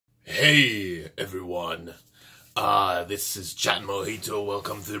Hey everyone, this is Chat Mojito.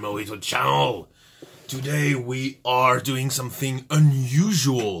 Welcome to the Mojito channel. Today we are doing something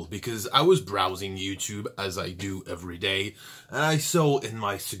unusual because I was browsing YouTube as I do every day, and I saw in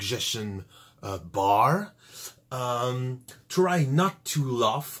my suggestion bar, try not to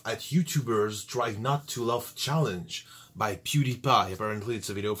laugh at YouTubers, try not to laugh challenge by Pewdiepie. Apparently it's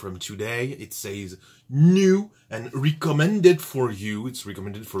a video from today. It says new and recommended for you. It's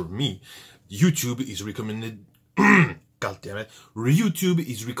recommended for me. YouTube is recommended. God damn it. YouTube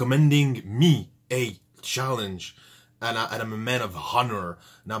is recommending me a challenge. And I'm a man of honor.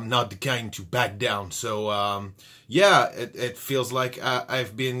 And I'm not the kind to back down. So, yeah, it feels like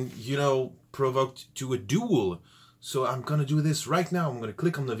I've been, you know, provoked to a duel. So I'm gonna do this right now. I'm gonna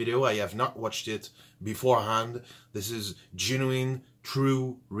click on the video. I have not watched it beforehand. This is genuine,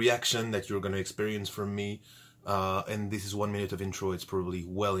 true reaction that you're gonna experience from me. And this is 1 minute of intro. It's probably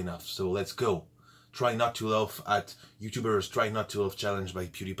well enough. So let's go. Try not to laugh at YouTubers. Try not to laugh challenge by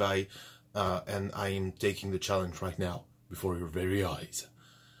PewDiePie. And I am taking the challenge right now before your very eyes.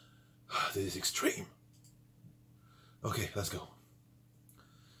 This is extreme. Okay, let's go.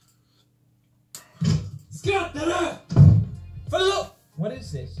 Skrattar du? What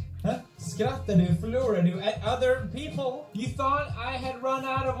is this? Huh? Skrattar du? Förlorar du at other people? You thought I had run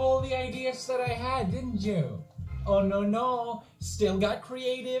out of all the ideas that I had, didn't you? Oh no, still got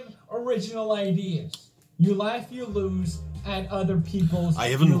creative, original ideas. You laugh, you lose at other people's. I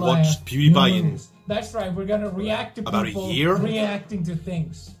haven't watched PewDiePie in. That's right, we're gonna react to about people a year? reacting to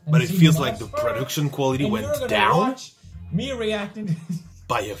things. But it feels like the production quality went down. Watch me reacting to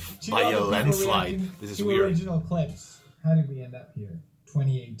by a landslide. This is weird. Original clips. How did we end up here?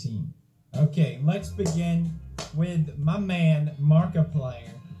 2018. Okay, let's begin with my man Markiplier.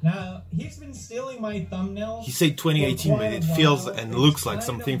 Now, he's been stealing my thumbnails. He said 2018, but it feels and looks like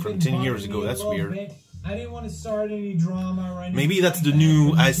something from 10 years ago. That's weird. I didn't want to start any drama or anything. Maybe that's the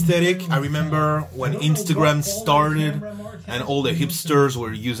new aesthetic. I remember when Instagram started and all the hipsters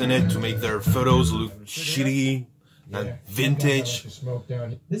were using it to make their photos look shitty and vintage.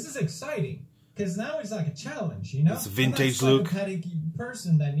 This is exciting because now it's like a challenge, you know? It's a vintage I'm not look. a psychopathic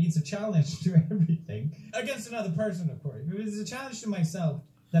person that needs a challenge to everything against another person, of course. If it's a challenge to myself,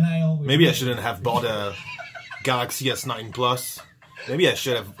 then I always. Maybe I shouldn't have bought a Galaxy S9 Plus. Maybe I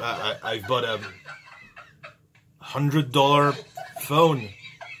should have. I bought a $100 phone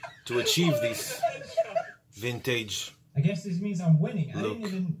to achieve this vintage. I guess this means I'm winning. I Look. didn't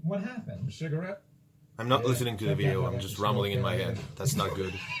even. What happened? Cigarette? I'm not listening to the video. I'm just rambling in my head. That's not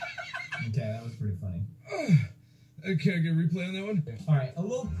good. Okay, that was pretty funny. I can't get replay on that one. Alright, a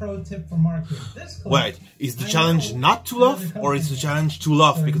little pro tip for Mark here. This clip, Wait, is the challenge not to laugh, or is the challenge to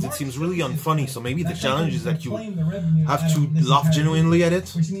laugh? Because it seems really unfunny, so maybe the challenge is that you have to laugh genuinely at it?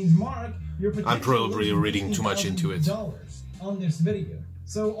 Which means, Mark, you're I'm probably reading too much into it. On this video.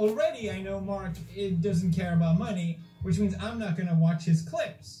 So already I know Mark doesn't care about money, which means I'm not going to watch his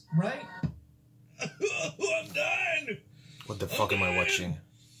clips, right? I'm done! What the fuck am I watching?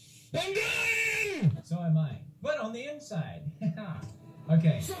 I'm done! So am I. But on the inside.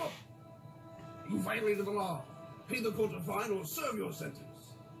 Okay. So, you violated the law. Pay the court a fine or serve your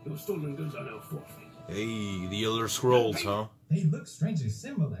sentence. Your stolen goods are now forfeit. Hey, the Elder Scrolls, huh? They look strangely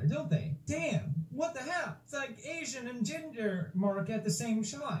similar, don't they? Damn, what the hell? It's like Asian and ginger Mark at the same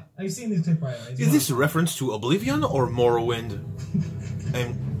shot. I've seen this clip right away. Is this a reference to Oblivion or Morrowind?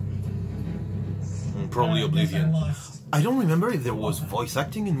 Probably Oblivion. I don't remember if there was voice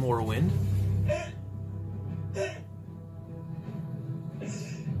acting in Morrowind.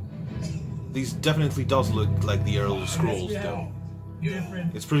 These definitely does look like the Elder Scrolls, though.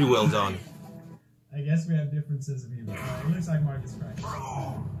 It's pretty well done. I guess we have differences of humor. It looks like Marcus Christ.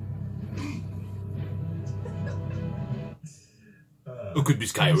 It could be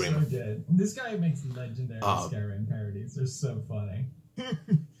Skyrim. So good. This guy makes legendary Skyrim parodies. They're so funny. I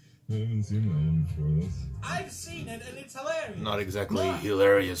haven't seen that one before this. I've seen it and it's hilarious. Not exactly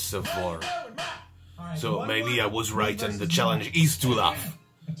hilarious so far. So maybe I was right and the challenge is to laugh.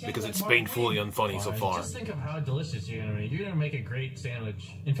 Because it's painfully unfunny so far. Just think of how delicious you're gonna make. You're gonna make a great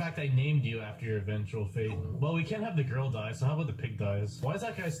sandwich. In fact, I named you after your eventual fate. Well, we can't have the girl die, so how about the pig dies? Why is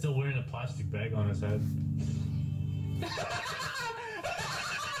that guy still wearing a plastic bag on his head?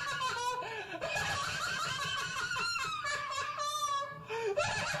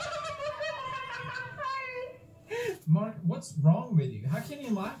 Mark, what's wrong with you? How can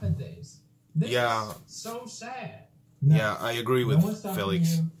you laugh at this? This Yeah. is so sad. Yeah, I agree with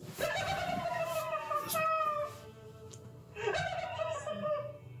Felix.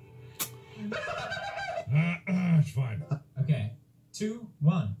 It's fine. Okay, 2,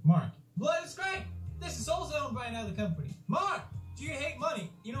 1. Mark. Blood is great. This is also owned by another company. Mark, do you hate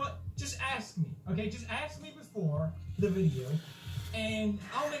money? You know what? Just ask me. Okay, just ask me before the video, and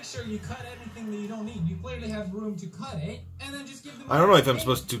I'll make sure you cut anything that you don't need. You clearly have room to cut it, and then just give them. I don't know if I'm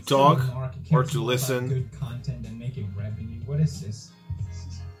supposed to talk or to listen. Good content and making revenue. What is this?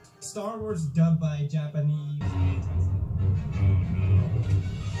 Star Wars dubbed by Japanese. Oh no.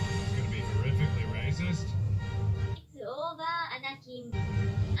 It's gonna be horrifically racist. It's over, Anakin.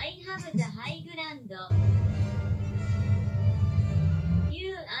 I have the high ground.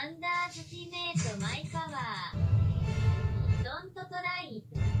 You underestimate my power. Don't try it.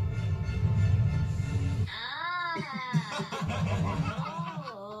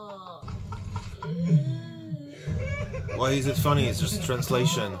 Oh. Why is it funny? It's just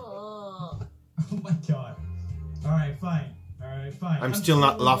translation. Oh my god. Alright, fine. Alright, fine. I'm still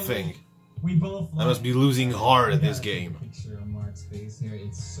not laughing. We both I must be losing hard at this I got a game. Picture of Mark's face here.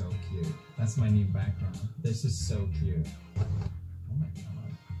 It's so cute. That's my new background. This is so cute. Oh my god.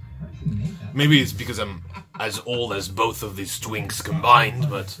 How did you make that? Maybe it's because I'm as old as both of these twinks combined,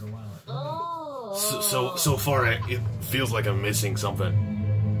 but so far it feels like I'm missing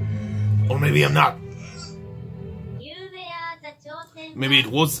something. Or maybe I'm not. Maybe it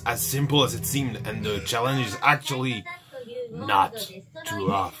was as simple as it seemed, and the challenge is actually not to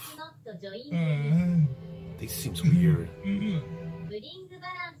laugh. This seems weird.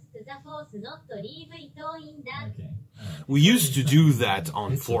 We used to do that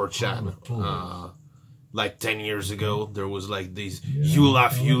on 4chan. Like 10 years ago, there was like these you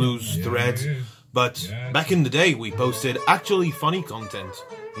laugh, you lose threads. But back in the day, we posted actually funny content,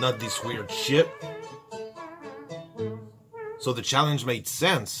 not this weird shit. So the challenge made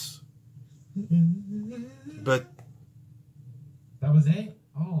sense. But that was it?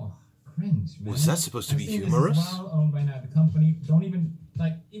 Oh, cringe, man. Was that supposed to be This humorous? is well owned by another company. Don't even,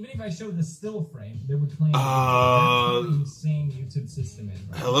 like, even if I showed the still frame, they would claim insane YouTube system is.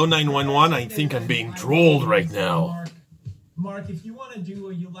 Right? Hello 911, I think I'm being trolled right now. Mark, if you want to do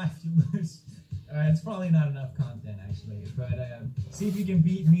a you laugh, you lose, it's probably not enough content actually. But see if you can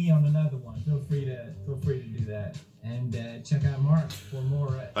beat me on another one. Feel free to do that. And check out Mark for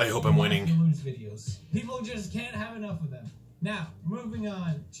more. I hope I'm winning. You lose videos. People just can't have enough of them. Now, moving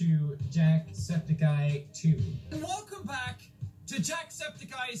on to Jacksepticeye 2. And welcome back to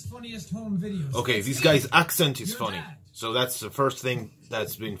Jacksepticeye's funniest home videos. Okay, this guy's accent is funny. So that's the first thing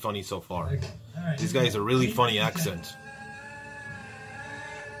that's been funny so far. Okay. All right. This guy has a really funny accent.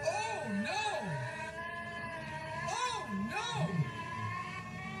 Oh no! Oh no!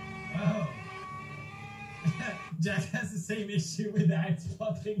 Oh. Jack has the same issue with ads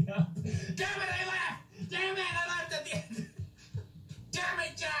popping up. Damn it, I laughed! Damn it, I laughed at the end! Damn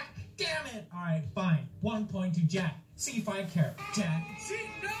it, Jack! Damn it! Alright, fine. 1 point to Jack. See if I care. Jack. See,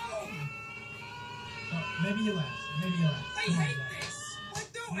 no! Oh, maybe you laugh. Maybe you laugh. I hate this! What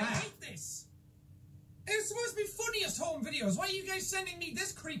do I hate this? It's supposed to be funniest home videos. Why are you guys sending me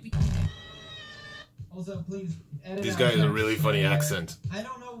this creepy? Also, please edit This out guy has a Jack's really funny swear. accent. I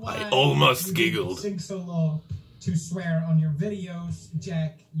don't know why. I almost you giggled. Sing so low to swear on your videos,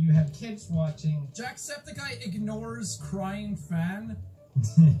 Jack. You have kids watching. Jacksepticeye ignores crying fan.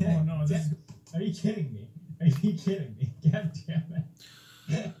 Oh no! This is... Are you kidding me? Are you kidding me? God damn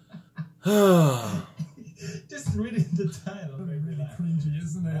it! Just reading the title. Really cringy,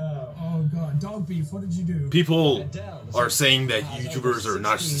 isn't it? Oh god, dog beef. What did you do? People are saying that YouTubers are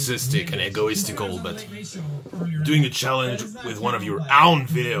narcissistic and egoistical, but doing a challenge with one of your own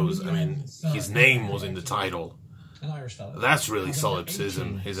videos, I mean, his name was in the title. That's really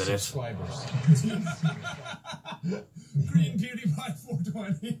solipsism, isn't it? Green Pewdiepie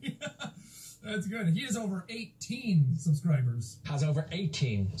 420. That's good. He has over 18 subscribers. Has over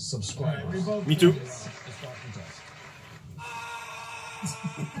 18 subscribers. Right, Me too. It's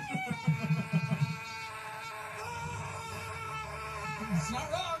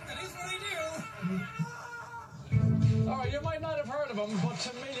not wrong. That is what I do. Oh, you might not have heard of him, but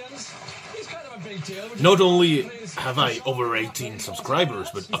to millions, he's kind of a big deal. Not only have I over 18 subscribers,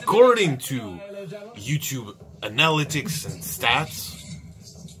 but according to YouTube analytics and stats,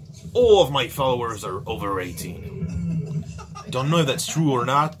 all of my followers are over 18. Don't know if that's true or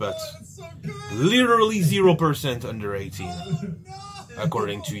not, but literally 0% under 18,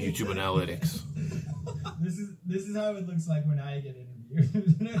 according to YouTube analytics. This is how it looks like when I get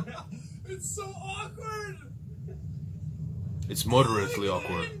interviewed. It's so awkward. It's moderately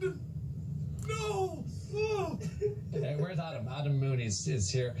awkward. No. Oh. Hey, where's Adam? Adam Mooney is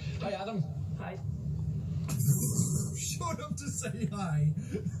here. Hi, Adam. Hi. Showed up to say hi.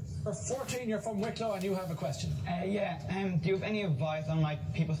 You're 14, you're from Wicklow, and you have a question. Yeah, do you have any advice on like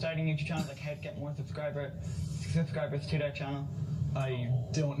people starting YouTube channels, like how to get more subscribers to their channel? I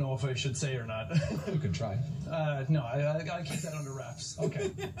don't know if I should say or not. You could try. No, I gotta keep that under wraps.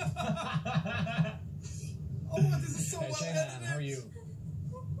 Okay. Oh, this is so Hey, well Shane, edited. how are you?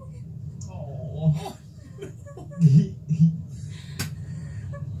 Oh.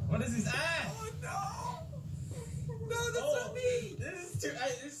 What is this? Ah! Oh no! No, that's not me. This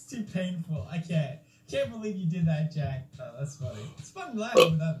is too painful. I can't believe you did that, Jack. Oh, that's funny. It's fun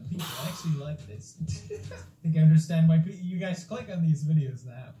laughing with other people. I actually like this. I think I understand why you guys click on these videos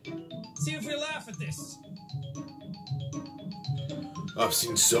now. See if we laugh at this. I've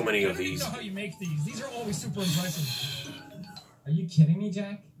seen so many of I don't even these. know how you make these. These are always super impressive. Are you kidding me,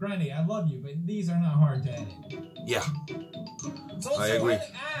 Jack? Granny, I love you, but these are not hard to edit. Yeah, It's also I agree.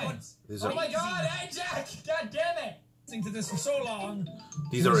 Ads. These Oh are my god, hey Jack! God damn it! listening to this for so long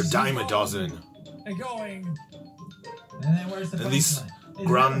these are a dime a dozen. and going. And then where's the And this punchline?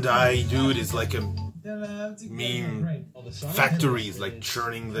 Grandai dude is like a Great. meme factories, like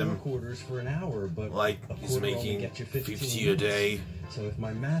churning them. Quarters for an hour, but Like a he's quarter only making gets you 15 50 a day. So if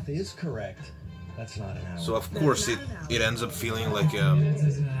my math is correct, that's not an hour. So of course it ends up feeling like a Minutes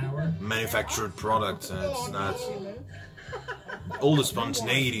isn't an hour. manufactured product, and it's not. All the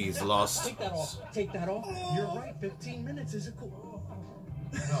spontaneity is lost. Take that off. Take that off. You're right. 15 minutes is a cool.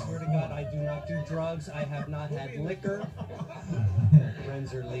 I Oh. swear to God, I do not do drugs. I have not had liquor.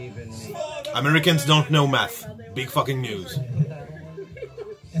 Friends are leaving me. Americans don't know math. Big fucking news. Put that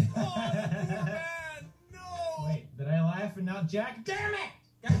on. Wait, did I laugh and not Jack? Damn it!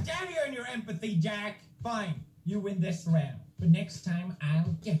 God damn you and your empathy, Jack! Fine, you win this round. But next time,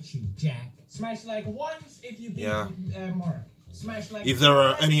 I'll get you, Jack. Smash like once if you beat Mark. Smash like If there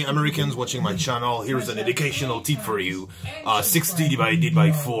are any Americans watching my channel, here's an educational tip for you. 60 divided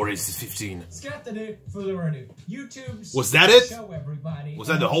by 4 is 15. Was that it? Was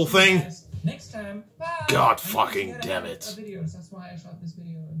that the whole thing? Next time, bye. God I need to fucking get damn out it. of videos. That's why I shot this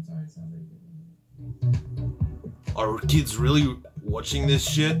video. I'm sorry, it's not very good. Are kids really watching this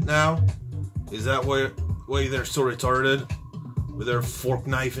shit now? Is that why they're so retarded? With their fork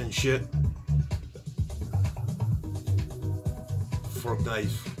knife and shit? Fork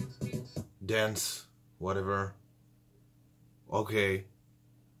knife dance, whatever. Okay.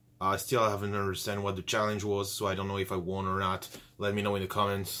 I still haven't understand what the challenge was, so I don't know if I won or not. Let me know in the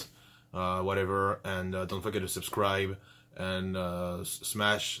comments, whatever. And don't forget to subscribe and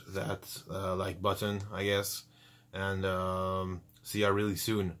smash that like button, I guess. And see ya really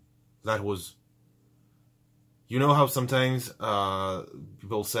soon. That was... You know how sometimes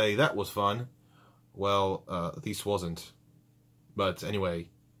people say that was fun? Well, this wasn't. But anyway,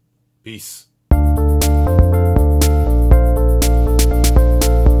 peace.